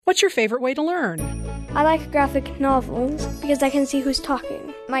What's your favorite way to learn? I like graphic novels because I can see who's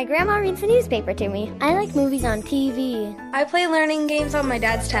talking. My grandma reads the newspaper to me. I like movies on TV. I play learning games on my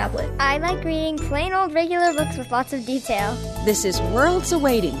dad's tablet. I like reading plain old regular books with lots of detail. This is Worlds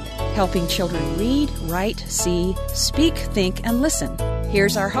Awaiting, helping children read, write, see, speak, think, and listen.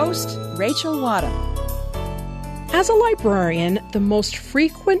 Here's our host, Rachel Wadham. As a librarian, the most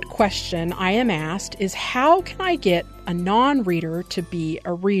frequent question I am asked is, how can I get a non-reader to be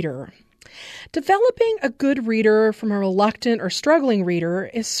a reader? Developing a good reader from a reluctant or struggling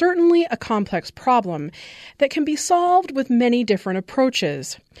reader is certainly a complex problem that can be solved with many different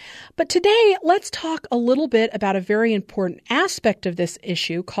approaches. But today, let's talk a little bit about a very important aspect of this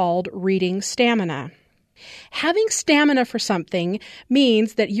issue called reading stamina. Having stamina for something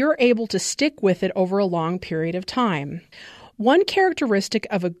means that you're able to stick with it over a long period of time. One characteristic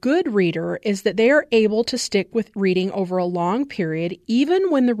of a good reader is that they are able to stick with reading over a long period,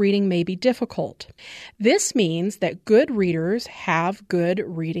 even when the reading may be difficult. This means that good readers have good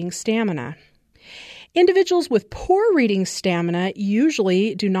reading stamina. Individuals with poor reading stamina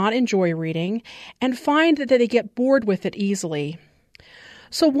usually do not enjoy reading and find that they get bored with it easily.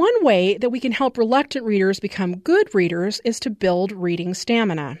 So one way that we can help reluctant readers become good readers is to build reading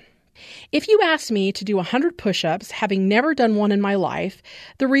stamina. If you asked me to do 100 push-ups, having never done one in my life,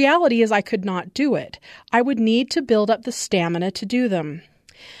 the reality is I could not do it. I would need to build up the stamina to do them.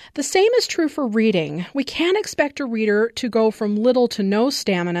 The same is true for reading. We can't expect a reader to go from little to no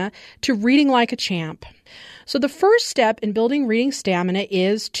stamina to reading like a champ. So the first step in building reading stamina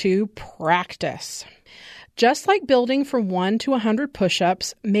is to practice. Just like building from 1 to 100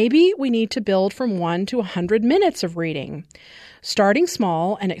 push-ups, maybe we need to build from 1 to 100 minutes of reading. Starting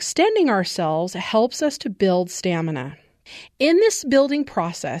small and extending ourselves helps us to build stamina. In this building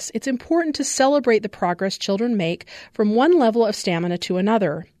process, it's important to celebrate the progress children make from one level of stamina to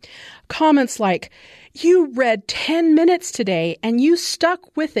another. Comments like, "You read 10 minutes today and you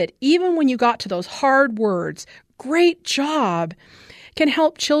stuck with it even when you got to those hard words. Great job," can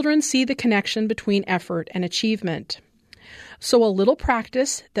help children see the connection between effort and achievement. So a little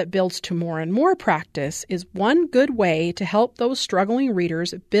practice that builds to more and more practice is one good way to help those struggling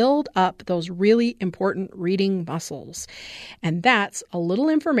readers build up those really important reading muscles. And that's a little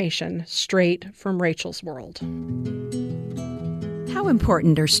information straight from Rachel's World. How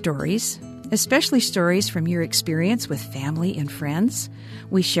important are stories, especially stories from your experience with family and friends?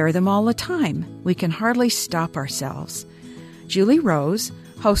 We share them all the time. We can hardly stop ourselves. Julie Rose,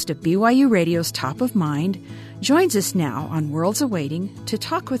 host of BYU Radio's Top of Mind, joins us now on Worlds Awaiting to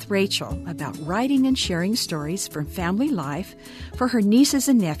talk with Rachel about writing and sharing stories from family life for her nieces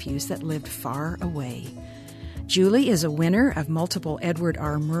and nephews that lived far away. Julie is a winner of multiple Edward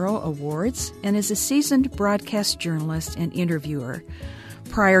R. Murrow Awards and is a seasoned broadcast journalist and interviewer.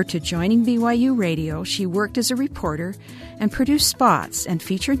 Prior to joining BYU Radio, she worked as a reporter and produced spots and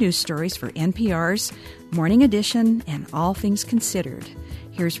feature news stories for NPR's Morning Edition and All Things Considered.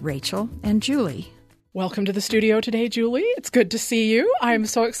 Here's Rachel and Julie. Welcome to the studio today, Julie. It's good to see you. I'm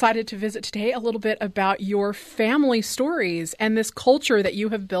so excited to visit today a little bit about your family stories and this culture that you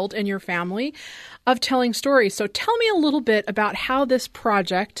have built in your family of telling stories. So tell me a little bit about how this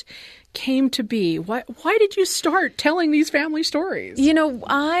project came to be. Why did you start telling these family stories? You know,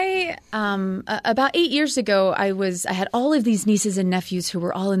 I about 8 years ago, I had all of these nieces and nephews who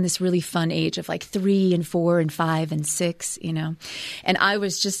were all in this really fun age of like 3 and 4 and 5 and 6, you know. And I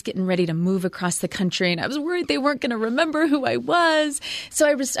was just getting ready to move across the country, and I was worried they weren't going to remember who I was. So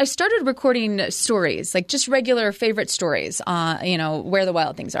I started recording stories, like just regular favorite stories, you know, where the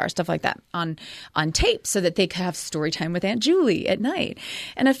wild things are, stuff like that, on tape, so that they could have story time with Aunt Julie at night.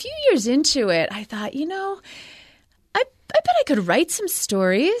 And a few years into it, I thought, you know, I bet I could write some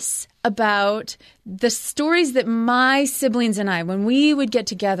stories about the stories that my siblings and I, when we would get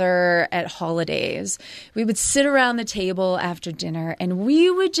together at holidays, we would sit around the table after dinner and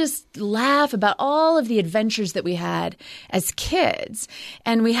we would just laugh about all of the adventures that we had as kids.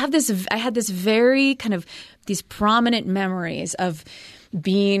 And I had this very kind of these prominent memories of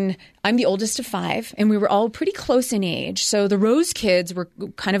I'm the oldest of 5, and we were all pretty close in age. So the Rose kids were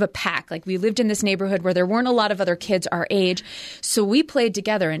kind of a pack. Like, we lived in this neighborhood where there weren't a lot of other kids our age. So we played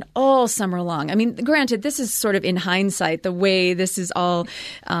together, and all summer long. I mean, granted, this is sort of in hindsight, the way this is all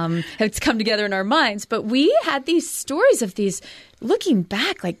has come together in our minds. But we had these stories of these looking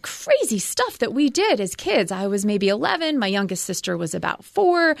back, like crazy stuff that we did as kids. I was maybe 11. My youngest sister was about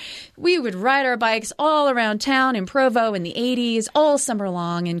 4. We would ride our bikes all around town in Provo in the 80s all summer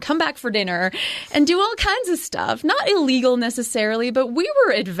long and come back for dinner and do all kinds of stuff. Not illegal necessarily, but we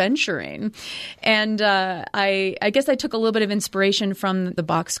were adventuring. And I guess I took a little bit of inspiration from the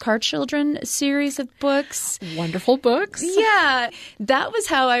Boxcar Children series of books. Wonderful books. Yeah, that was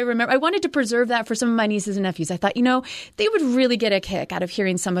how I remember. I wanted to preserve that for some of my nieces and nephews. I thought, they would really get a kick out of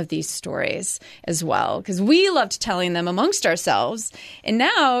hearing some of these stories as well, because we loved telling them amongst ourselves. And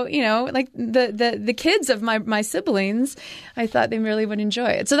now, like the kids of my siblings, I thought they really would enjoy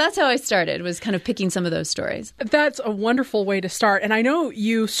it. So that's how I started, was kind of picking some of those stories. That's a wonderful way to start. And I know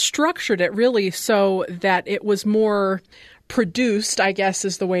you structured it really so that it was more produced, I guess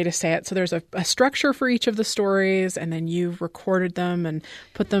is the way to say it. So there's a structure for each of the stories, and then you recorded them and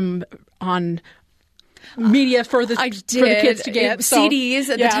put them on media for the kids to get. CDs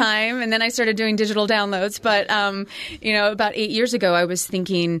at the time, and then I started doing digital downloads. But, about 8 years ago, I was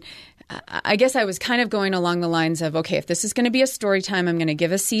thinking, I guess I was kind of going along the lines of, okay, if this is going to be a story time, I'm going to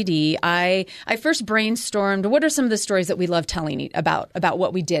give a CD. I first brainstormed, what are some of the stories that we love telling about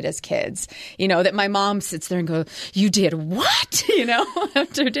what we did as kids? That my mom sits there and goes, you did what?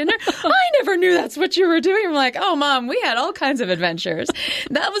 After dinner? I never knew that's what you were doing. I'm like, oh, Mom, we had all kinds of adventures.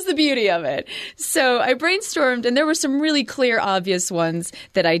 That was the beauty of it. So I brainstormed, and there were some really clear, obvious ones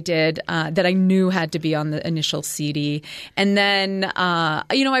that I did that I knew had to be on the initial CD. And then, I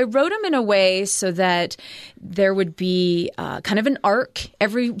wrote them in a way so that there would be kind of an arc.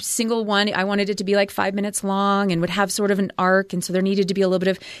 Every single one, I wanted it to be like 5 minutes long and would have sort of an arc. And so there needed to be a little bit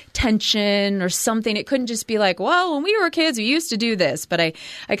of tension or something. It couldn't just be like, well, when we were kids, we used to do this. But I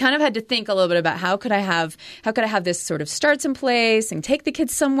kind of had to think a little bit about how could I have this sort of starts in place and take the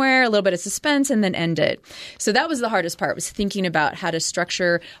kids somewhere, a little bit of suspense, and then end it. So that was the hardest part, was thinking about how to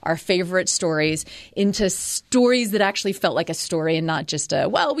structure our favorite stories into stories that actually felt like a story and not just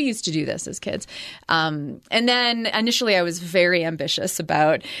we used to do this as kids. And then initially I was very ambitious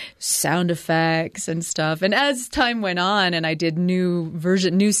about sound effects and stuff. And as time went on and I did new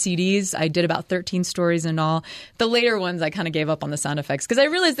CDs, I did about 13 stories in all. The later ones I kind of gave up on the sound effects because I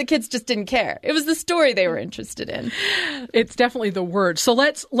realized the kids just didn't care. It was the story they were interested in. It's definitely the word. So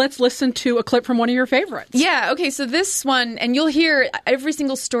let's listen to a clip from one of your favorites. Yeah. Okay. So this one, and you'll hear every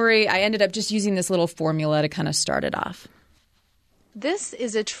single story, I ended up just using this little formula to kind of start it off. This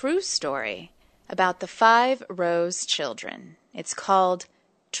is a true story about the 5 Rose children. It's called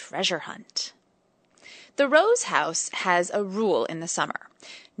Treasure Hunt. The Rose house has a rule in the summer: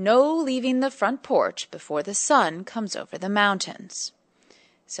 no leaving the front porch before the sun comes over the mountains.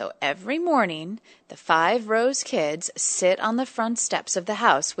 So every morning, the 5 Rose kids sit on the front steps of the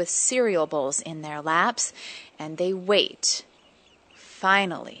house with cereal bowls in their laps, and they wait.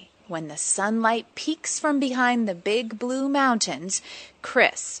 Finally, when the sunlight peeks from behind the big blue mountains,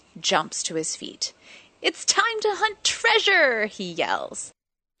 Chris jumps to his feet. "It's time to hunt treasure," he yells.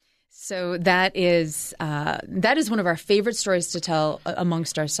 So that is one of our favorite stories to tell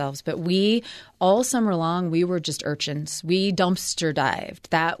amongst ourselves. But we, all summer long, we were just urchins. We dumpster dived.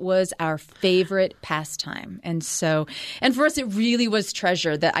 That was our favorite pastime. And for us, it really was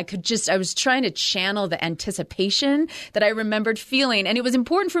treasure that I was trying to channel the anticipation that I remembered feeling. And it was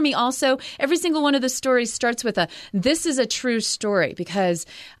important for me also, every single one of the stories starts with this is a true story because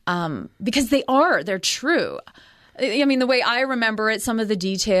they're true. I mean, the way I remember it, some of the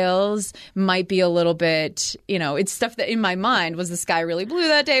details might be a little bit, it's stuff that in my mind, was the sky really blue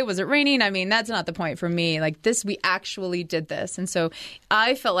that day? Was it raining? I mean, that's not the point for me. Like this, we actually did this. And so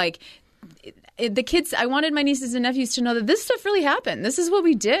I felt like the kids, I wanted my nieces and nephews to know that this stuff really happened. This is what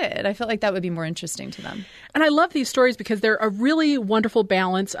we did. I felt like that would be more interesting to them. And I love these stories because they're a really wonderful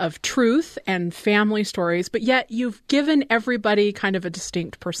balance of truth and family stories, but yet you've given everybody kind of a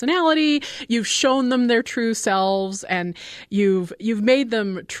distinct personality. You've shown them their true selves, and you've made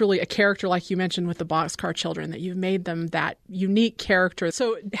them truly a character, like you mentioned with the Boxcar Children, that you've made them that unique character.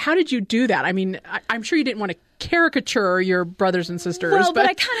 So how did you do that? I mean, I'm sure you didn't want to caricature your brothers and sisters. Well, but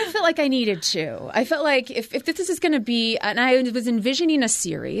I kind of felt like I needed to. I felt like if this is going to be, and I was envisioning a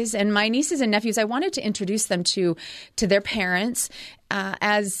series, and my nieces and nephews, I wanted to introduce them to their parents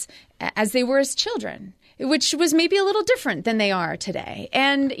as they were as children, which was maybe a little different than they are today.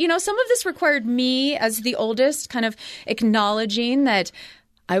 And, some of this required me as the oldest kind of acknowledging that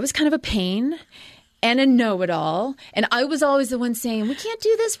I was kind of a pain and a know-it-all. And I was always the one saying, we can't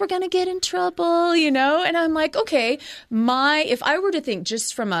do this, we're going to get in trouble, And I'm like, okay, if I were to think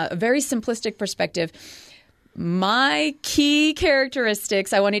just from a very simplistic perspective, my key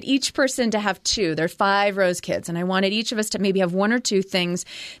characteristics, I wanted each person to have two. There are 5 Rose kids, and I wanted each of us to maybe have 1 or 2 things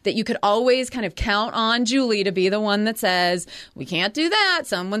that you could always kind of count on Julie to be the one that says, we can't do that.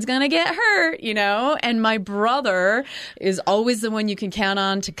 Someone's going to get hurt, And my brother is always the one you can count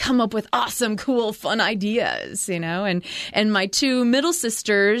on to come up with awesome, cool, fun ideas, And my 2 middle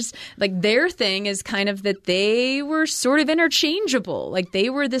sisters, like their thing is kind of that they were sort of interchangeable. Like they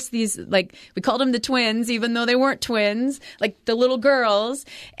were these like we called them the twins, even though they weren't twins, like the little girls.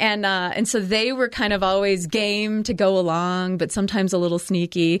 And so they were kind of always game to go along, but sometimes a little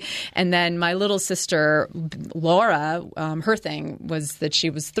sneaky. And then my little sister, Laura, her thing was that she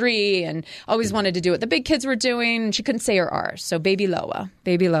was 3 and always wanted to do what the big kids were doing. She couldn't say her R. So Baby Loa.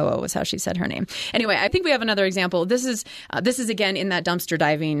 Baby Loa was how she said her name. Anyway, I think we have another example. This is again in that dumpster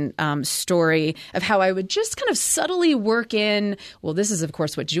diving story of how I would just kind of subtly work in, well, this is, of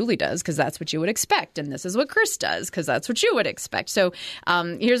course, what Julie does because that's what you would expect. And this is what Chris does because that's what you would expect. So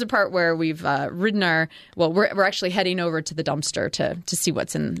here's a part where we've we're actually heading over to the dumpster to see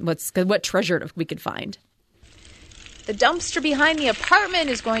what treasure we could find. The dumpster behind the apartment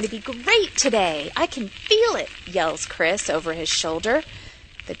is going to be great today. I can feel it, yells Chris over his shoulder.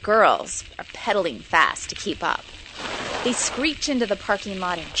 The girls are pedaling fast to keep up. They screech into the parking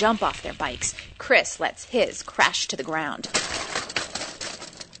lot and jump off their bikes. Chris lets his crash to the ground.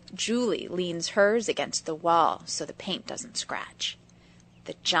 Julie leans hers against the wall so the paint doesn't scratch.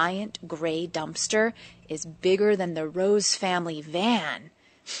 The giant gray dumpster is bigger than the Rose family van,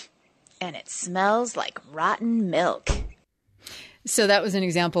 and it smells like rotten milk. So that was an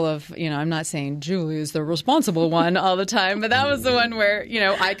example of, I'm not saying Julie is the responsible one all the time, but that was the one where,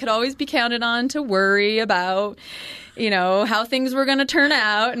 I could always be counted on to worry about, how things were going to turn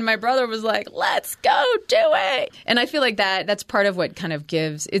out. And my brother was like, let's go do it. And I feel like that's part of what kind of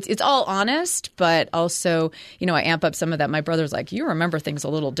gives it's all honest, but also, I amp up some of that. My brother's like, you remember things a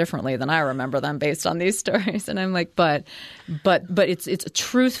little differently than I remember them based on these stories. And I'm like, but it's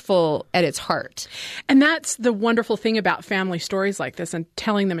truthful at its heart. And that's the wonderful thing about family stories like this and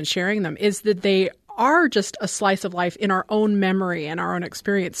telling them and sharing them is that they are just a slice of life in our own memory and our own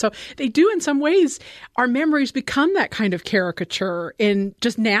experience. So they do, in some ways, our memories become that kind of caricature in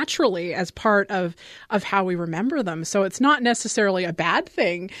just naturally as part of how we remember them. So it's not necessarily a bad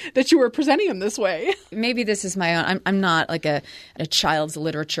thing that you were presenting them this way. Maybe this is my own. I'm not like a child's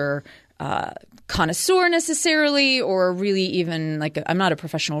literature connoisseur necessarily, or really even I'm not a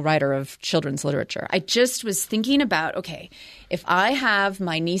professional writer of children's literature. I just was thinking about, okay, if I have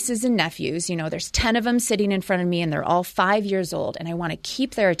my nieces and nephews, there's 10 of them sitting in front of me and they're all 5 years old and I want to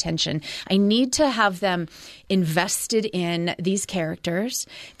keep their attention, I need to have them invested in these characters.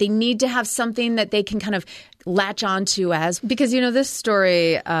 They need to have something that they can kind of latch onto because this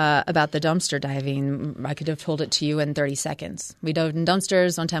story about the dumpster diving, I could have told it to you in 30 seconds. We dove in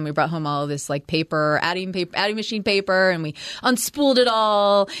dumpsters. One time we brought home all this paper, adding machine paper, and we unspooled it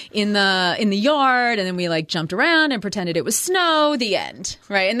all in the yard, and then we jumped around and pretended it was snow. The end,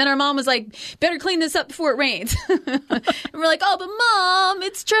 right? And then our mom was like, "Better clean this up before it rains." And we're like, "Oh, but Mom,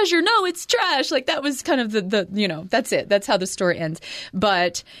 it's treasure. No, it's trash." That was kind of the that's it. That's how the story ends.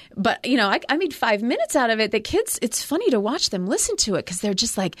 But I made 5 minutes out of it. The kids, it's funny to watch them listen to it because they're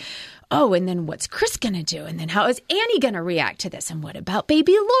just like, oh, and then what's Chris going to do? And then how is Annie going to react to this? And what about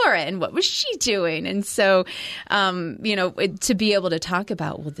baby Laura? And what was she doing? And so, to be able to talk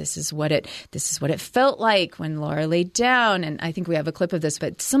about, well, this is what it felt like when Laura laid down. And I think we have a clip of this,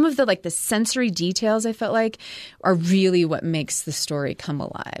 but some of the sensory details I felt like are really what makes the story come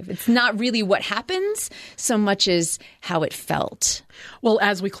alive. It's not really what happens so much as how it felt. Well,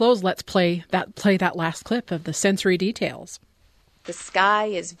 as we close, let's play that last clip of the sensory details. The sky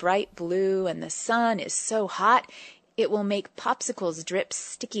is bright blue and the sun is so hot, it will make popsicles drip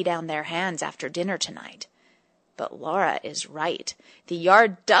sticky down their hands after dinner tonight. But Laura is right. The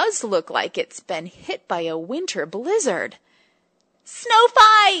yard does look like it's been hit by a winter blizzard. Snow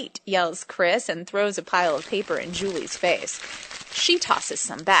fight! Yells Chris and throws a pile of paper in Julie's face. She tosses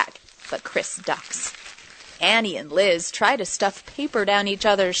some back, but Chris ducks. Annie and Liz try to stuff paper down each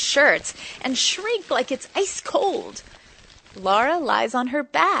other's shirts and shriek like it's ice cold. Laura lies on her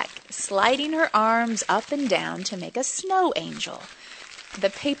back, sliding her arms up and down to make a snow angel. The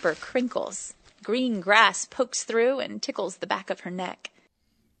paper crinkles. Green grass pokes through and tickles the back of her neck.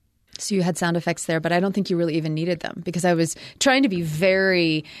 So you had sound effects there, but I don't think you really even needed them because I was trying to be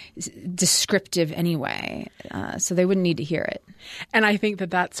very descriptive anyway, so they wouldn't need to hear it. And I think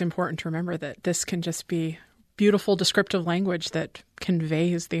that that's important to remember, that this can just be beautiful descriptive language that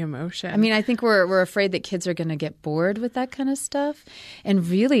conveys the emotion. I mean, I think we're afraid that kids are going to get bored with that kind of stuff. And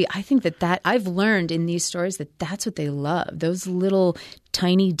really, I think that I've learned in these stories that that's what they love. Those little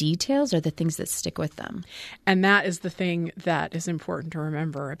tiny details are the things that stick with them. And that is the thing that is important to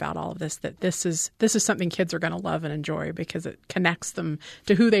remember about all of this, that this is something kids are going to love and enjoy because it connects them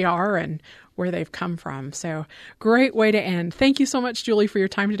to who they are and where they've come from. So great way to end. Thank you so much, Julie, for your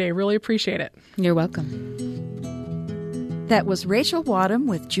time today. Really appreciate it. You're welcome. That was Rachel Wadham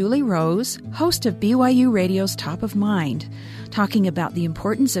with Julie Rose, host of BYU Radio's Top of Mind, talking about the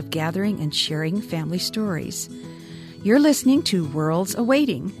importance of gathering and sharing family stories. You're listening to Worlds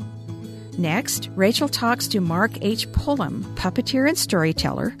Awaiting. Next, Rachel talks to Mark H. Pullum, puppeteer and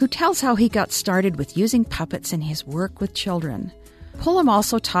storyteller, who tells how he got started with using puppets in his work with children. Pullum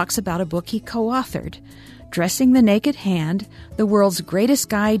also talks about a book he co-authored, Dressing the Naked Hand, the World's Greatest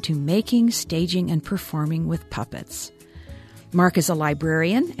Guide to Making, Staging, and Performing with Puppets. Mark is a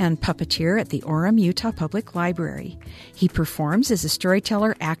librarian and puppeteer at the Orem, Utah Public Library. He performs as a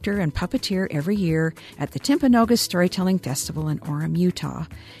storyteller, actor, and puppeteer every year at the Timpanogos Storytelling Festival in Orem, Utah.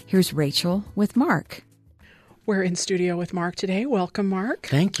 Here's Rachel with Mark. We're in studio with Mark today. Welcome, Mark.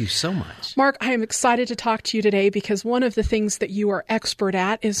 Thank you so much. Mark, I am excited to talk to you today because one of the things that you are expert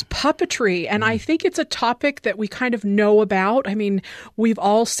at is puppetry. And I think it's a topic that we kind of know about. I mean, we've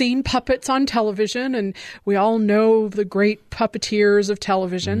all seen puppets on television and we all know the great puppeteers of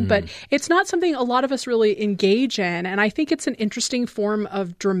television, but it's not something a lot of us really engage in. And I think it's an interesting form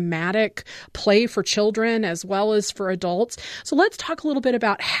of dramatic play for children as well as for adults. So let's talk a little bit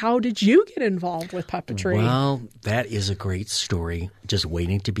about how did you get involved with puppetry? Well, that is a great story, just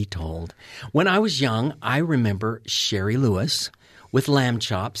waiting to be told. When I was young, I remember Sherry Lewis with Lamb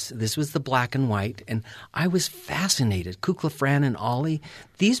Chops. This was the black and white, and I was fascinated. Kukla, Fran, and Ollie,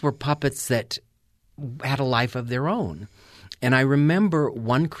 these were puppets that had a life of their own. And I remember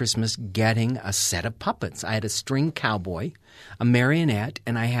one Christmas getting a set of puppets. I had a string cowboy, a marionette,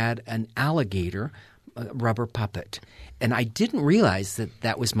 and I had an alligator rubber puppet. And I didn't realize that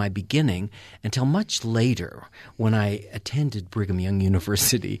that was my beginning until much later when I attended Brigham Young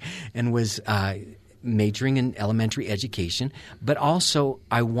University and was majoring in elementary education. But also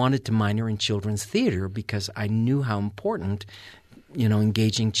I wanted to minor in children's theater because I knew how important,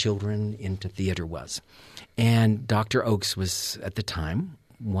 engaging children into theater was. And Dr. Oakes was at the time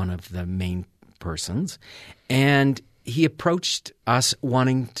one of the main persons. And he approached us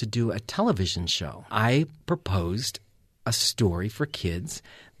wanting to do a television show. I proposed a story for kids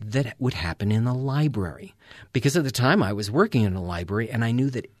that would happen in a library. Because at the time I was working in a library and I knew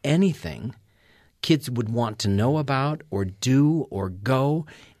that anything kids would want to know about or do or go,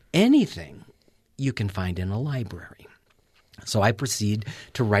 anything you can find in a library. So I proceed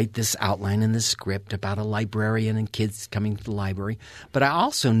to write this outline in this script about a librarian and kids coming to the library. But I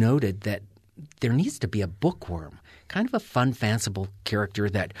also noted that there needs to be a bookworm, kind of a fun, fanciful character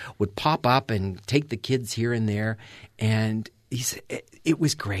that would pop up and take the kids here and there. And it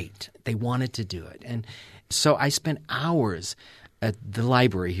was great. They wanted to do it. And so I spent hours at the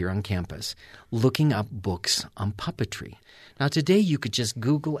library here on campus looking up books on puppetry. Now, today you could just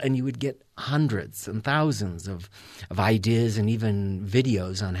Google and you would get hundreds and thousands of ideas and even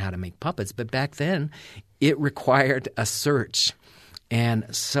videos on how to make puppets. But back then, it required a search.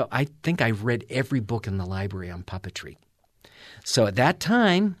 And so I think I read every book in the library on puppetry. So at that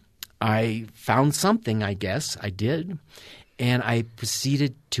time, I found something, I guess. I did. And I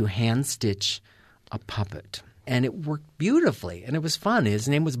proceeded to hand stitch a puppet. And it worked beautifully. And it was fun. His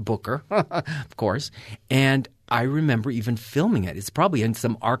name was Booker, of course. And I remember even filming it. It's probably in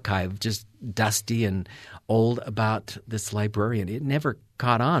some archive, just dusty and old, about this librarian. It never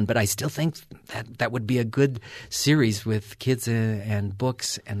caught on, but I still think that would be a good series with kids and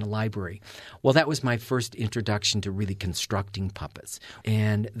books and the library. Well, that was my first introduction to really constructing puppets.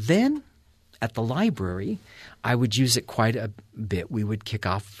 And then at the library, I would use it quite a bit. We would kick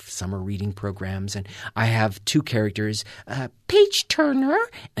off summer reading programs, and I have two characters, Paige Turner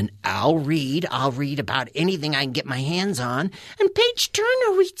and Al Reed. I'll read about anything I can get my hands on, and Paige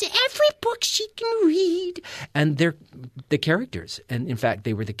Turner reads every book she can read. And they're the characters, and in fact,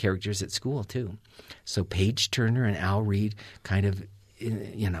 they were the characters at school too. So Paige Turner and Al Reed kind of,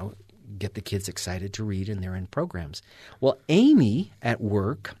 get the kids excited to read, and they're in programs. Well, Amy at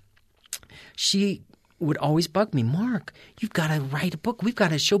work, she would always bug me, Mark, you've got to write a book. We've got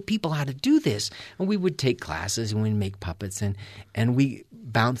to show people how to do this. And we would take classes and we'd make puppets and we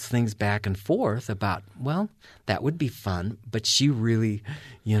bounce things back and forth about, well, that would be fun. But she really,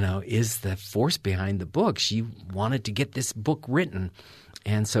 is the force behind the book. She wanted to get this book written.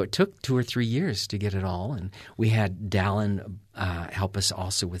 And so it took 2 or 3 years to get it all. And we had Dallin help us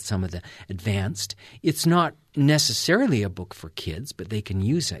also with some of the advanced. It's not necessarily a book for kids, but they can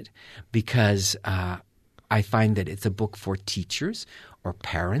use it because I find that it's a book for teachers or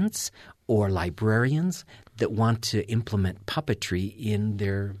parents or librarians that want to implement puppetry in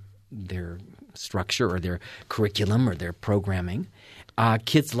their structure or their curriculum or their programming.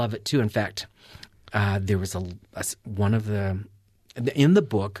 Kids love it too. In fact, there was one of the – in the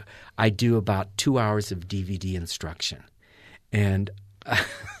book, I do about 2 hours of DVD instruction. And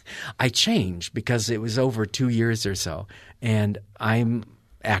I changed because it was over 2 years or so. And I'm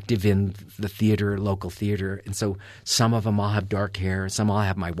active in the theater, local theater. And so some of them all have dark hair. Some all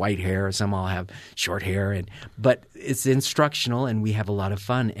have my white hair. Some all have short hair. But it's instructional and we have a lot of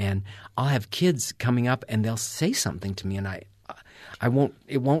fun. And I'll have kids coming up and they'll say something to me and it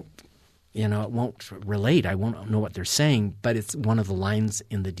won't relate. I won't know what they're saying, but it's one of the lines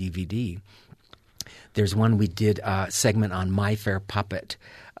in the DVD. There's one we did a segment on My Fair Puppet,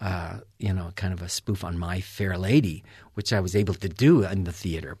 kind of a spoof on My Fair Lady, which I was able to do in the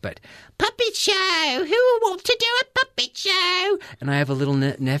theater. But puppet show, who wants to do a puppet show? And I have a little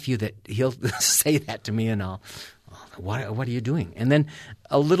nephew that he'll say that to me, and I'll, what are you doing? And then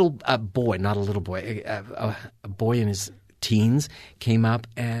a boy in his teens came up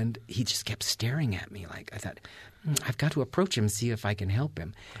and he just kept staring at me. Like I thought, I've got to approach him and see if I can help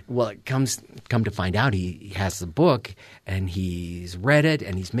him. Well, it come to find out he has the book and he's read it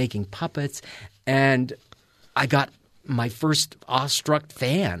and he's making puppets. And I got my first awestruck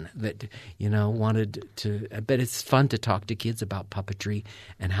fan that, wanted to – but it's fun to talk to kids about puppetry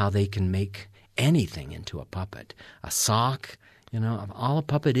and how they can make anything into a puppet. A sock – all a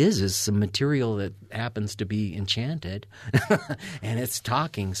puppet is some material that happens to be enchanted and it's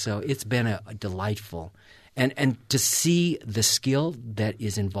talking. So it's been a delightful and to see the skill that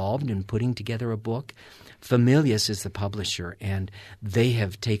is involved in putting together a book. Familius is the publisher, and they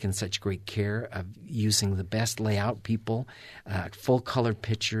have taken such great care of using the best layout people, full-color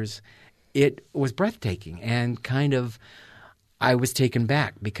pictures. It was breathtaking and kind of I was taken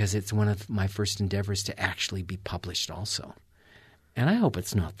back because it's one of my first endeavors to actually be published also. And I hope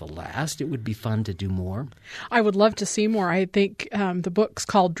it's not the last. It would be fun to do more. I would love to see more. I think the book's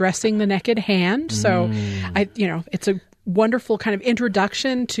called Dressing the Naked Hand. So, it's a wonderful kind of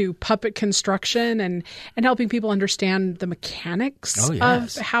introduction to puppet construction and helping people understand the mechanics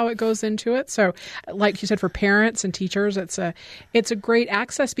of how it goes into it. So, like you said, for parents and teachers, it's a great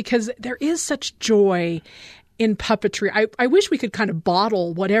access because there is such joy in puppetry. I wish we could kind of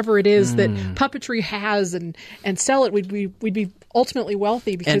bottle whatever it is that puppetry has and sell it. We'd be ultimately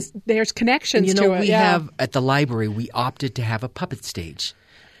wealthy because there's connections to it. We have at the library, we opted to have a puppet stage.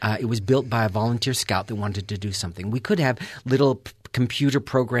 It was built by a volunteer scout that wanted to do something. We could have little computer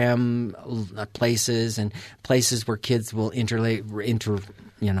program places and places where kids will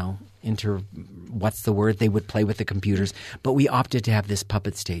what's the word? They would play with the computers. But we opted to have this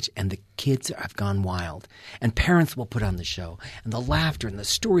puppet stage, and the kids have gone wild. And parents will put on the show. And the laughter and the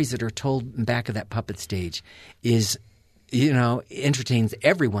stories that are told in back of that puppet stage is, entertains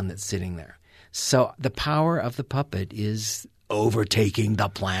everyone that's sitting there. So the power of the puppet is overtaking the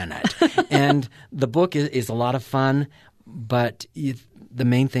planet. And the book is a lot of fun, but the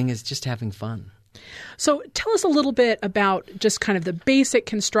main thing is just having fun. So tell us a little bit about just kind of the basic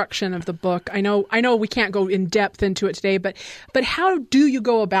construction of the book. I know we can't go in depth into it today, but how do you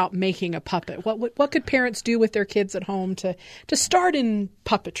go about making a puppet? What could parents do with their kids at home to start in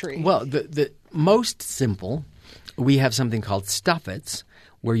puppetry? Well, the most simple, we have something called Stuffits,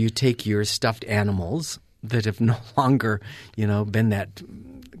 where you take your stuffed animals that have no longer, been that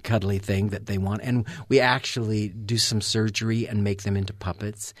cuddly thing that they want. And we actually do some surgery and make them into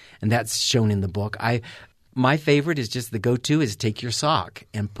puppets. And that's shown in the book. My favorite is just the go-to is take your sock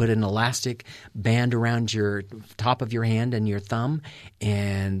and put an elastic band around your top of your hand and your thumb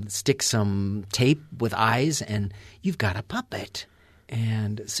and stick some tape with eyes and you've got a puppet.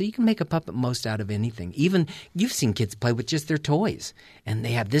 And so you can make a puppet most out of anything. Even you've seen kids play with just their toys. And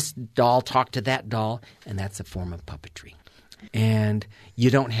they have this doll talk to that doll, and that's a form of puppetry. And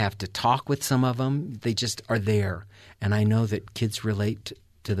you don't have to talk with some of them. They just are there. And I know that kids relate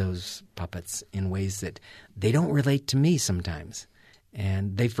to those puppets in ways that they don't relate to me sometimes.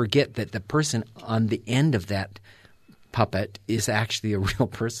 And they forget that the person on the end of that puppet is actually a real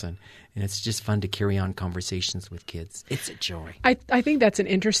person. And it's just fun to carry on conversations with kids. It's a joy. I think that's an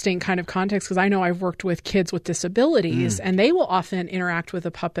interesting kind of context because I know I've worked with kids with disabilities and they will often interact with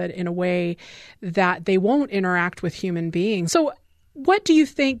a puppet in a way that they won't interact with human beings. So What do you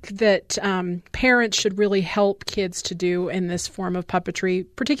think that parents should really help kids to do in this form of puppetry,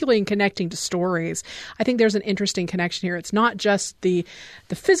 particularly in connecting to stories? I think there's an interesting connection here. It's not just the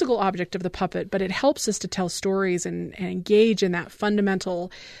physical object of the puppet, but it helps us to tell stories and engage in that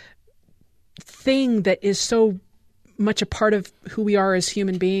fundamental thing that is so much a part of who we are as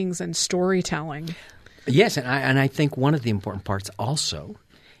human beings and storytelling. Yes, and I think one of the important parts also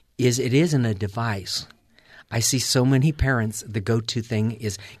is it isn't a device. I see so many parents, the go-to thing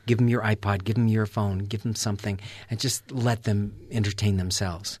is give them your iPod, give them your phone, give them something, and just let them entertain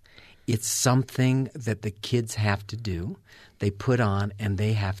themselves. It's something that the kids have to do. They put on and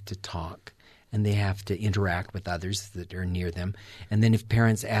they have to talk and they have to interact with others that are near them. And then if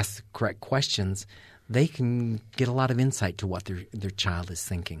parents ask the correct questions, they can get a lot of insight to what their child is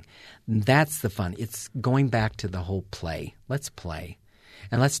thinking. That's the fun. It's going back to the whole play. Let's play.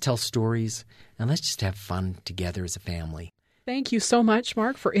 And let's tell stories, and let's just have fun together as a family. Thank you so much,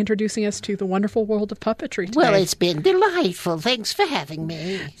 Mark, for introducing us to the wonderful world of puppetry today. Well, it's been delightful. Thanks for having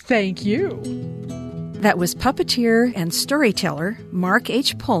me. Thank you. That was puppeteer and storyteller Mark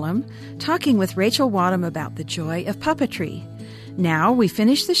H. Pullum talking with Rachel Wadham about the joy of puppetry. Now we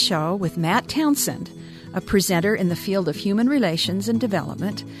finish the show with Matt Townsend, a presenter in the field of human relations and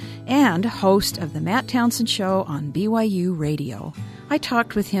development and host of the Matt Townsend Show on BYU Radio. I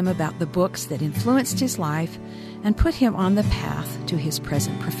talked with him about the books that influenced his life and put him on the path to his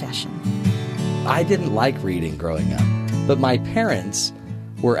present profession. I didn't like reading growing up, but my parents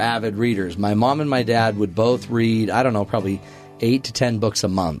were avid readers. My mom and my dad would both read, probably 8 to 10 books a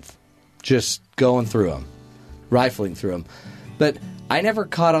month, just going through them, rifling through them. But I never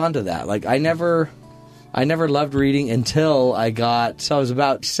caught on to that. I never loved reading until I was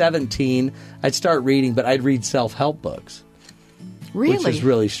about 17. I'd start reading, but I'd read self-help books. Really? Which is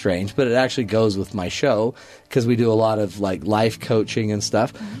really strange, but it actually goes with my show because we do a lot of life coaching and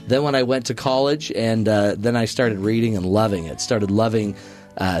stuff. Mm-hmm. Then when I went to college and then I started reading and loving it, started loving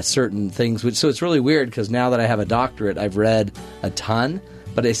certain things. So it's really weird because now that I have a doctorate, I've read a ton,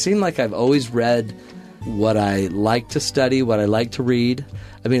 but it seemed like I've always read what I like to study, what I like to read.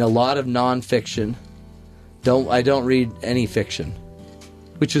 I mean, a lot of nonfiction. I don't read any fiction,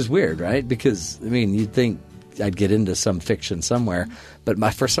 which is weird, right? Because, you'd think I'd get into some fiction somewhere, but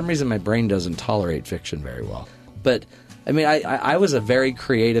for some reason my brain doesn't tolerate fiction very well. But, I was a very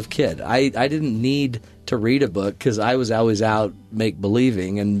creative kid. I didn't need to read a book because I was always out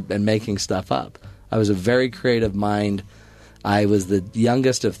make-believing and making stuff up. I was a very creative mind. I was the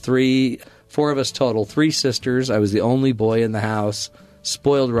youngest of 4 of us total, 3 sisters. I was the only boy in the house,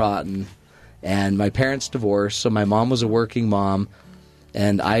 spoiled rotten. And my parents divorced, so my mom was a working mom,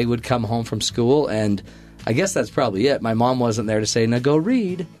 and I would come home from school, and I guess that's probably it. My mom wasn't there to say, now go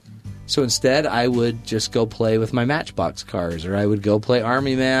read. So instead, I would just go play with my Matchbox cars, or I would go play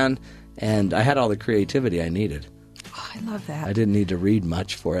Army Man, and I had all the creativity I needed. Oh, I love that. I didn't need to read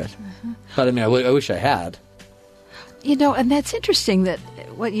much for it. But, I wish I had. And that's interesting that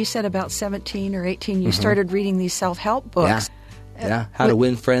what you said about 17 or 18, you started reading these self-help books. Yeah, How to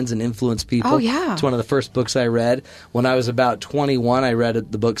Win Friends and Influence People. Oh, yeah. It's one of the first books I read. When I was about 21, I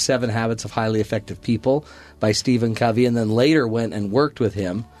read the book 7 Habits of Highly Effective People by Stephen Covey, and then later went and worked with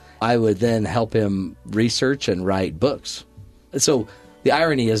him. I would then help him research and write books. So the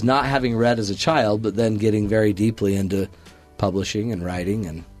irony is not having read as a child, but then getting very deeply into publishing and writing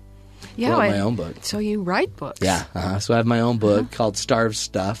and wrote my own book. So you write books. Yeah. So I have my own book called Starved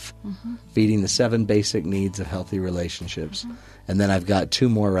Stuff, Feeding the 7 Basic Needs of Healthy Relationships. And then I've got 2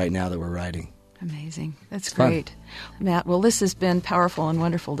 more right now that we're writing. Amazing. That's great. Fun. Matt, well, this has been powerful and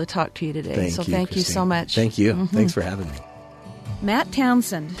wonderful to talk to you today. Thank you so much. Thank you. Thanks for having me. Matt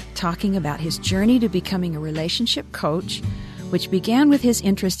Townsend talking about his journey to becoming a relationship coach, which began with his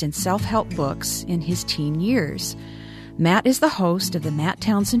interest in self-help books in his teen years. Matt is the host of the Matt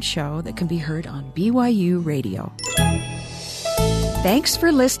Townsend Show that can be heard on BYU Radio. Thanks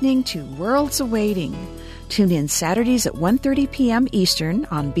for listening to Worlds Awaiting. Tune in Saturdays at 1:30 p.m. Eastern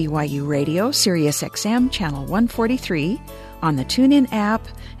on BYU Radio, Sirius XM Channel 143, on the TuneIn app,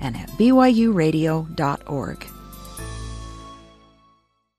 and at byuradio.org.